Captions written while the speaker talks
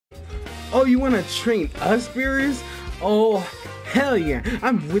Oh, you want to train us, Beerus? Oh, hell yeah.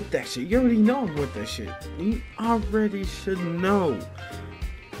 I'm with that shit. You already know I'm with that shit. You already should know.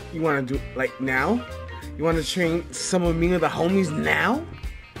 You want to do like now? You want to train some of me or the homies now?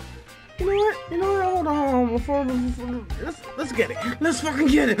 You know what? Hold on. Before, let's get it. Let's fucking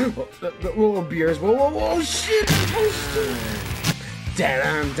get it. Whoa, Beerus. Whoa, shit. Oh, shit.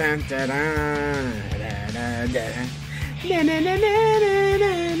 Da-dum, dun, da-dum, da-da-da-da.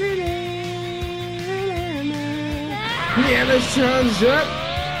 Yeah, let's charge up.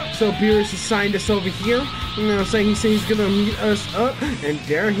 So Beerus has signed us over here. You know what I'm saying? He said he's gonna meet us up, and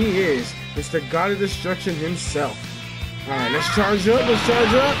there he is, Mr. God of Destruction himself. All right, let's charge up. Let's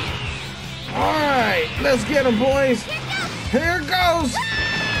charge up. All right, let's get him, boys. Here it goes.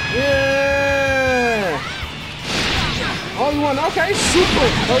 Yeah. Oh, you want? Okay, super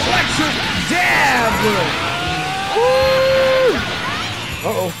electric dab. Woo!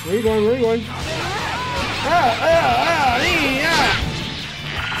 Uh-oh, where you going? Where you going?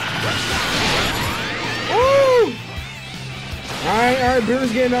 Woo! Alright,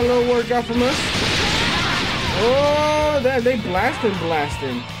 Beerus getting that little workout from us. Oh, they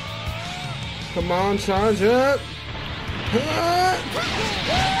blasting. Come on, charge up.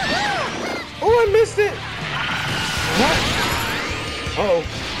 Oh, I missed it. What? Uh-oh.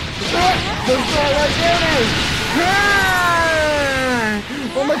 Let's go right there.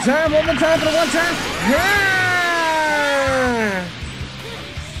 One more time for the one time.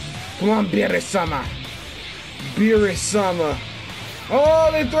 Come on, Beerus-sama. Oh,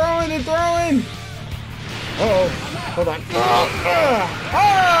 they're throwing. Uh-oh, hold on.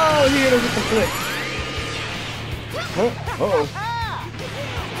 Oh, he hit us with the flick. Uh-oh.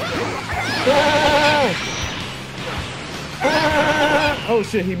 Oh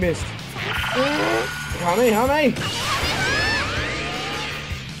shit, he missed. Homie.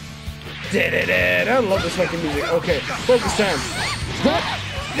 I love this fucking music. Okay, focus time.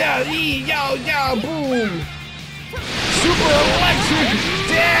 Yo, boom. Super electric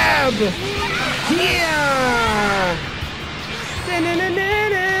dab. Yeah.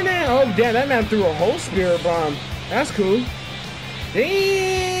 Oh, damn, that man threw a whole spirit bomb. That's cool.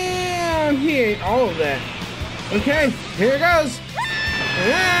 Damn, he ate all of that. Okay, here it goes.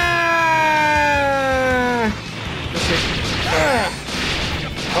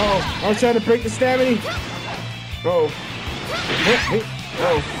 Oh, I was trying to break the stamina. Oh.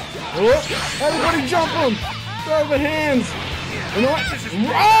 Everybody jump him. Throw the hands. You know what?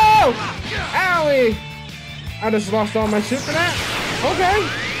 Oh! Owie! I just lost all my shit for that. Okay,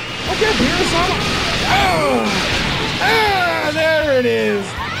 Beerus-sama. Oh! There it is.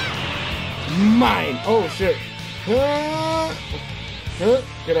 Mine. Oh, shit.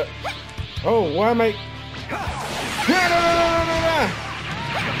 Get up. Oh, why am I...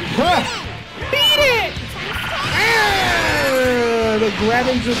 Beat it! The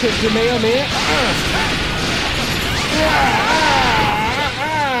grabbing to Jameo, man.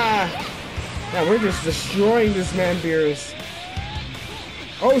 Now we're just destroying this man, Beerus.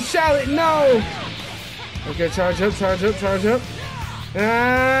 Oh, Charlotte, no! Okay, charge up.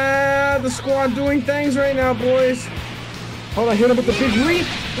 The squad doing things right now, boys. Hold on, hit him with the big re.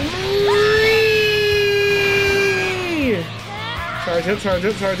 Charge up.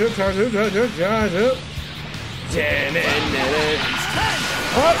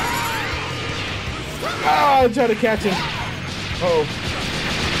 Up. Oh, I tried to catch him. Oh,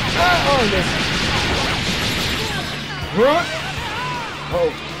 this. Oh.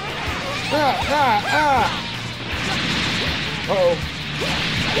 Uh-oh.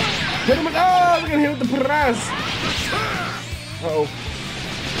 Hit him with, we're gonna hit with the press. Uh-oh.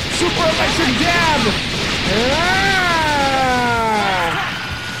 Super electric dab.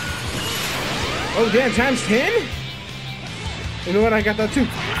 Oh, damn, times 10? You know what? I got that too.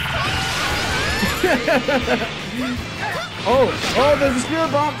 Oh, there's a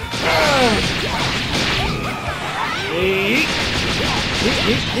spirit bomb.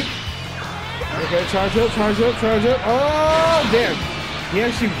 Okay, charge up. Oh, damn. He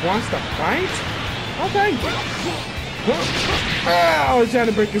actually wants to fight? Okay. I was trying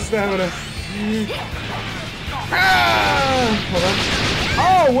to break his stamina. Hold on.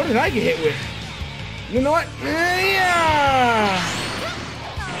 Oh, what did I get hit with? You know what? Yeah.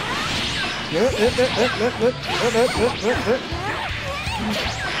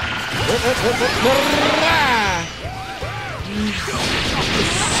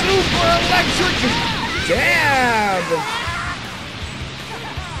 Super electric dab.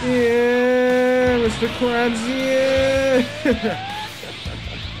 Yeah, Mr. Krabs, yeah.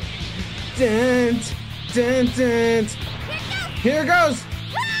 Dun. Here it goes.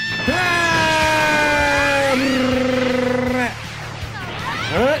 Ah!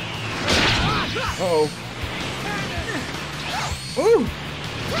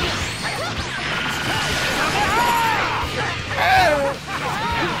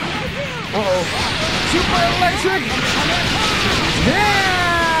 Super electric.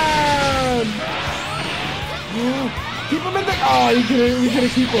 Down. Keep him in the. Oh, you couldn't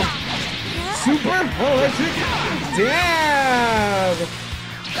keep him. Super electric. Down.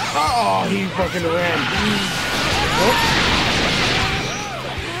 Oh, he fucking ran. Oh.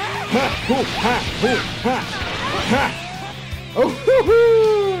 Ha, hoo, ha, hoo, ha, ha. Oh,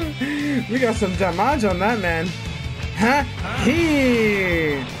 we got some damage on that man. Huh?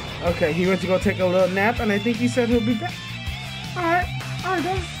 Okay, he went to go take a little nap, and I think he said he'll be back. Alright,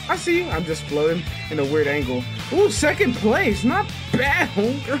 guys. I see you. I'm just floating in a weird angle. Ooh, second place. Not bad,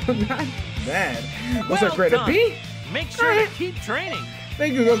 homegirl. Not bad. What's up, grade? A B? Make sure to keep training.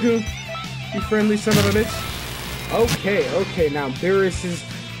 Thank you, Goku. You friendly son of a bitch. Okay. Now Beerus is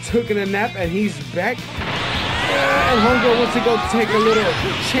taking a nap, and he's back. And homegirl wants to go take a little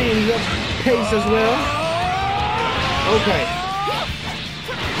change of pace as well. Okay.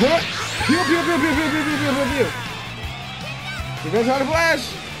 Pew. You guys how to flash?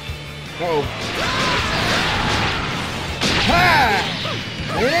 Uh-oh. Ha!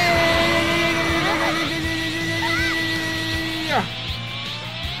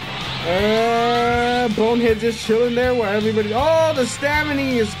 Bonehead just chilling there while everybody. Oh, the stamina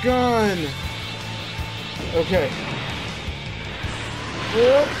is gone. Okay.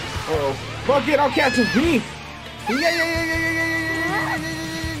 Uh-oh. Fuck it, I'll catch him.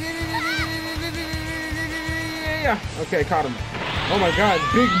 Yeah. Okay, caught him. Oh my god,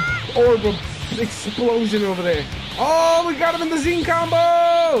 big orb of explosion over there. Oh, we got him in the Zine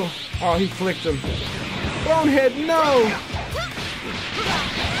combo! Oh, he flicked him. Bonehead, no!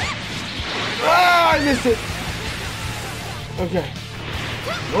 Ah, I missed it. Okay.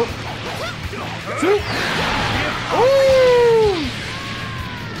 Oh. 2. Ooh!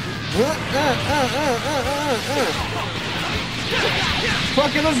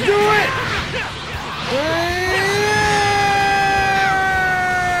 Fuck it, let's do it!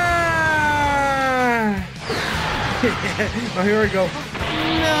 Oh, here we go.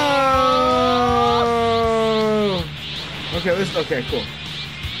 No! Okay, cool.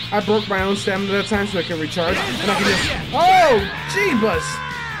 I broke my own stamina that time so I can recharge. And I can just. Oh! Jeebus!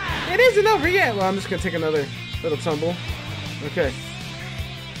 It isn't over yet! Well, I'm just gonna take another little tumble. Okay.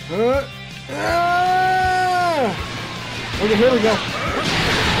 Okay, here we go.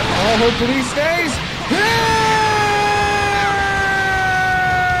 Oh, hopefully he stays.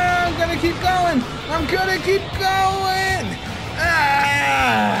 I'm gonna keep going.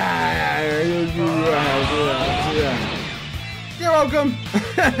 You're welcome.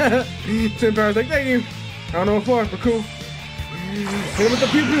 10 powers, like, thank you. I don't know what for, but cool. Hit him with the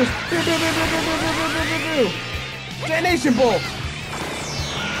pew-pews. Pew. Detonation ball.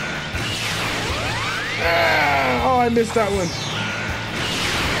 Oh, I missed that one.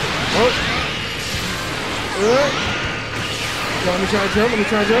 Oh. Let me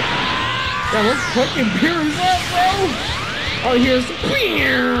charge up. That was fucking Beerus up, bro. Oh, here's.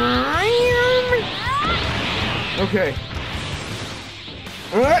 Okay.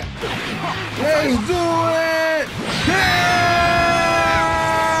 Alright. Let's do it.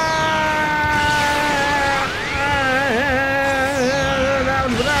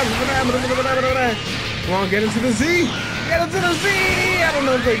 Come on, get into the Z. I don't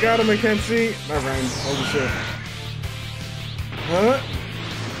know if they got him. I can't see. My brain. Holy shit. Huh?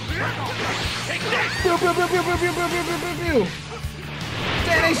 Pew.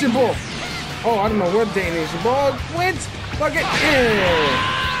 Detonation ball. Oh, I don't know what detonation ball went. Fuck it.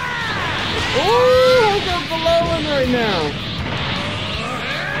 Ooh, I'm going below him right now.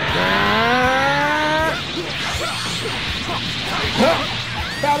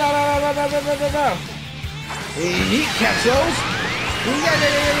 Bow. Yeet, catch those.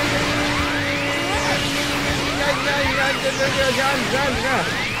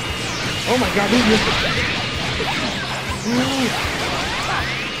 Oh my god, we missed it.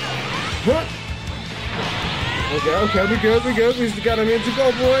 Okay, we good. We just got him in to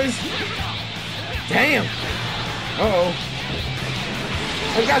go, boys. Damn. Uh-oh.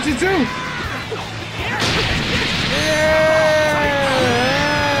 I got you too. Yeah.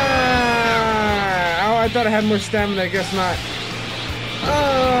 Oh, I thought I had more stamina. I guess not.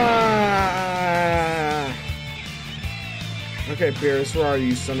 Okay, Beerus, where are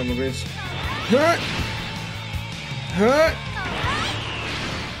you, son of a bitch?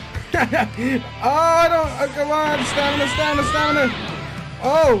 Oh, come on, stamina.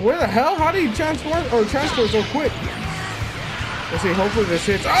 Oh, where the hell? How do you transfer so quick? Let's see, hopefully this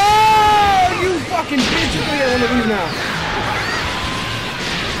hits. Oh, you fucking bitch, you're gonna get one of these now.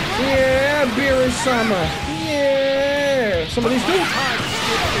 Yeah, Beerus-sama. Yeah, some of these too.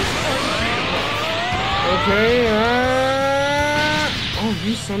 Okay, oh,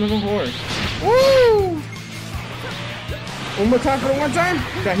 you son of a whore. Woo! One more time for the one time?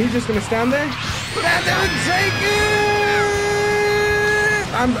 That he's just gonna stand there? Stand there and take it!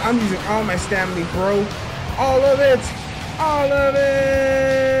 I'm using all my stamina, bro. All of it! All of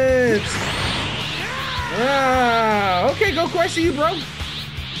it! Okay, go question you, bro.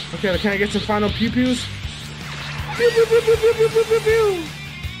 Okay, can I get some final pew-pews? Pew, pew, pew, pew, pew, pew, pew, pew, pew.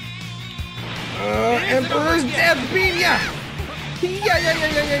 Emperor's Death Beam, yeah! Yeah.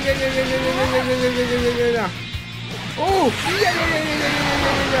 Oh, yeah.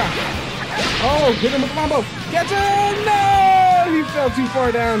 Oh, hit him with the combo. Catch him! No! He fell too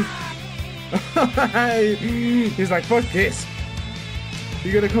far down. He's like, fuck this.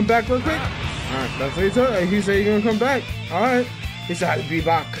 You gonna come back real quick? Alright, that's what he said. He said you're gonna come back. Alright. He said I'll be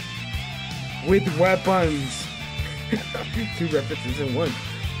back. With weapons. 2 references in 1.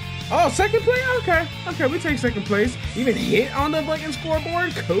 Oh, second place? Okay. Okay, we take second place. Even hit on the fucking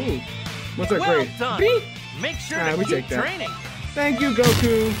scoreboard? Cool. What's our grade? Done. B? Make sure Alright, to we keep take that. training. Thank you,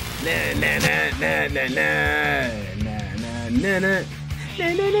 Goku. Na na na na na na na na na.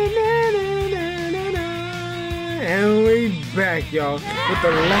 And we back, y'all, with the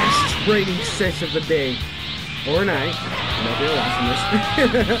last training session of the day. Or night. Maybe you're watching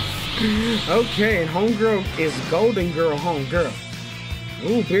this. Okay, and homegirl is Golden Girl homegirl.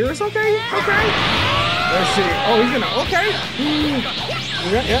 Ooh, Beerus, okay, okay. Let's see. Oh, he's gonna, okay.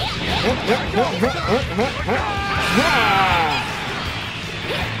 Yep.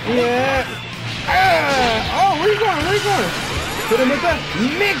 Yeah. Oh, where you going? Where you going? Put him with the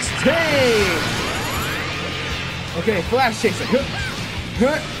mixtape. Okay, flash chaser.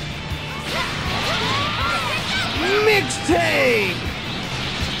 Mixtape.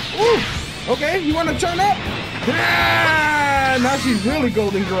 Ooh. Okay, you want to turn up? Ah, now she's really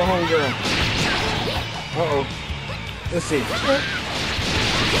Golden Girl homegirl. Uh-oh. Let's see.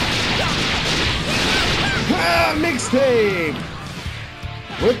 Ah, mixtape.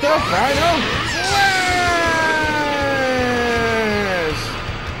 With the final flash!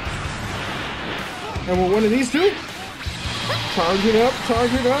 And with one of these two, charge it up,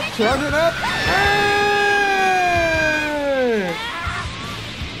 charge it up, charge it up. Ah!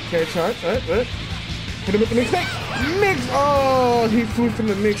 Okay, charge, hit him with the mixtape. Oh, he flew from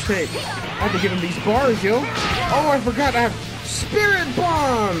the mixtape. I have to give him these bars, yo. Oh, I forgot, I have Spirit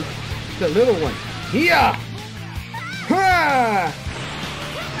Bomb. The little one. Yeah! Ha!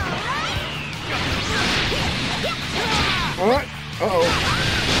 What? Uh-oh.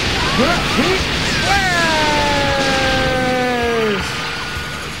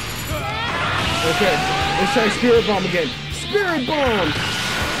 Okay, let's try Spirit Bomb again. Spirit Bomb!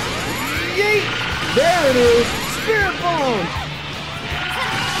 Yeet! There it is! Spirit Bomb!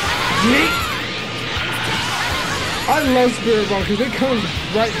 Yeet! I love Spirit Bomb because it comes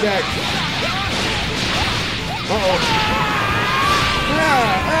right back. Uh-oh.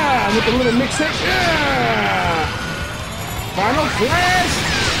 With the little mixtape. Yeah! Final flash!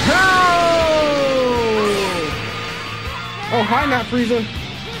 Oh, hi, not Frieza.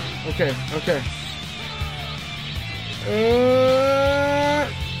 Okay. Okay.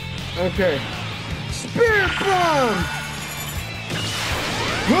 Spirit Bomb!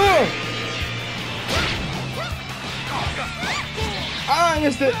 I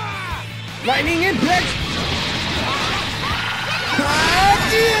missed it. Lightning Impact!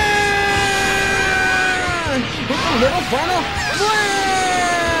 With a little final flash!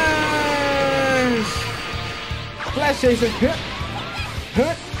 Flash chaser.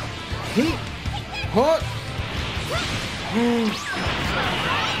 Heat. Hot.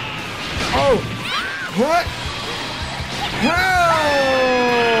 Oh! What? How?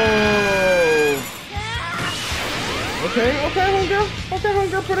 Okay,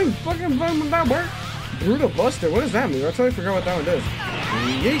 homegirl, putting fucking fun with that work. Brutal Buster, what does that mean? I totally forgot what that one does.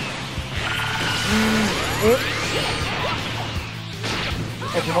 Yeet.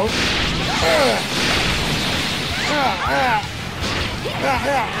 Okay, hold.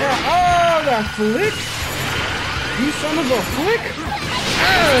 Oh, that flick! You son of a flick!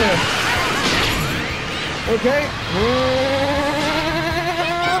 Okay.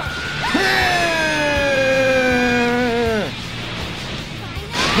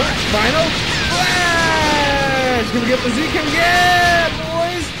 Final flash! Can we get the Z? Can we get,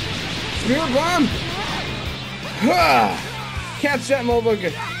 boys? Spirit Bomb! Catch that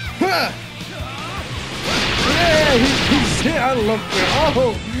motherfucker! Yeah, I love it.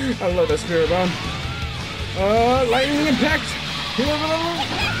 Oh, I love that Spirit Bomb. Lightning Impact.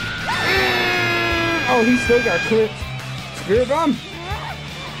 Oh, he still got clipped. Spirit Bomb.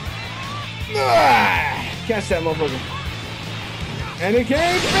 Catch that motherfucker. And it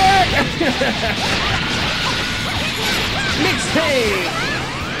came back! Mixtape!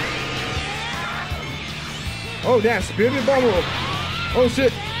 Oh, damn, Spirit Bubble. Oh,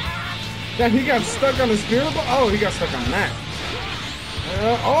 shit. Damn, he got stuck on the Spirit Bubble? Oh, he got stuck on that.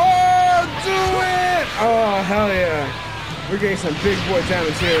 Oh, do it! Oh, hell yeah. We're getting some big boy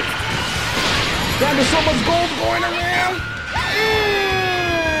damage here. Damn, there's so much gold going around.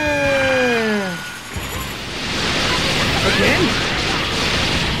 Again?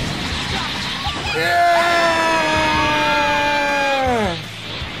 Yeah!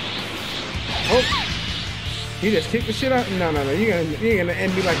 Oh, he just kicked the shit out. No, you ain't gonna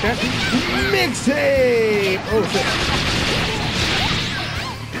end me like that. Mixtape!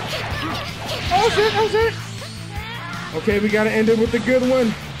 Oh shit! Oh shit! Okay, we gotta end it with the good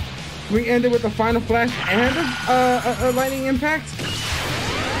one. We end it with the final flash and a lightning impact.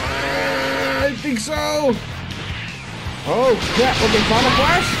 I think so. Oh crap! Okay, final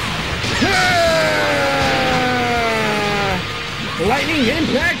flash. Lightning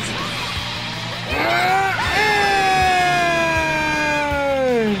impact.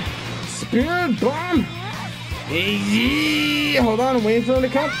 Spirit bomb. Hold on, I'm waiting for him to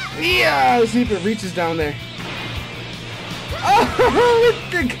come. Yeah, let's see if it reaches down there. Oh,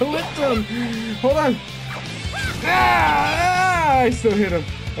 it clipped him. Hold on. I still hit him.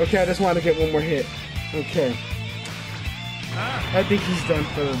 Okay, I just wanted to get one more hit. Okay. I think he's done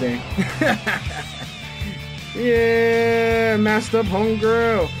for the day. Yeah, masked up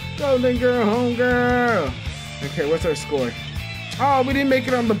homegirl. Golden girl, homegirl. Okay, what's our score? Oh, we didn't make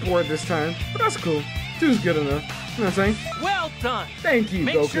it on the board this time. But that's cool. Two's good enough. You know what I'm saying? Well done. Thank you, Goku.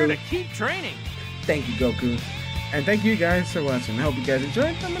 Make sure to keep training. Thank you, Goku. And thank you guys for watching. I hope you guys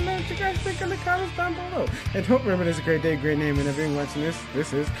enjoyed. Let me know what you guys think in the comments down below. And hope everyone has a great day, great name, and everyone watching this.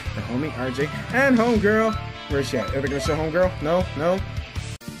 This is the homie RJ and homegirl. Where's she at? Are they gonna show homegirl? No, no.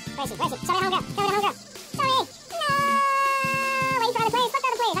 Where's she? Show me homegirl. Show me homegirl. Sorry. No. Wait for other players. Fuck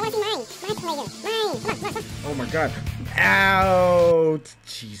other players. I want to see mine. My player. Mine. Come on. Oh my god. Ouch.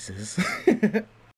 Jesus.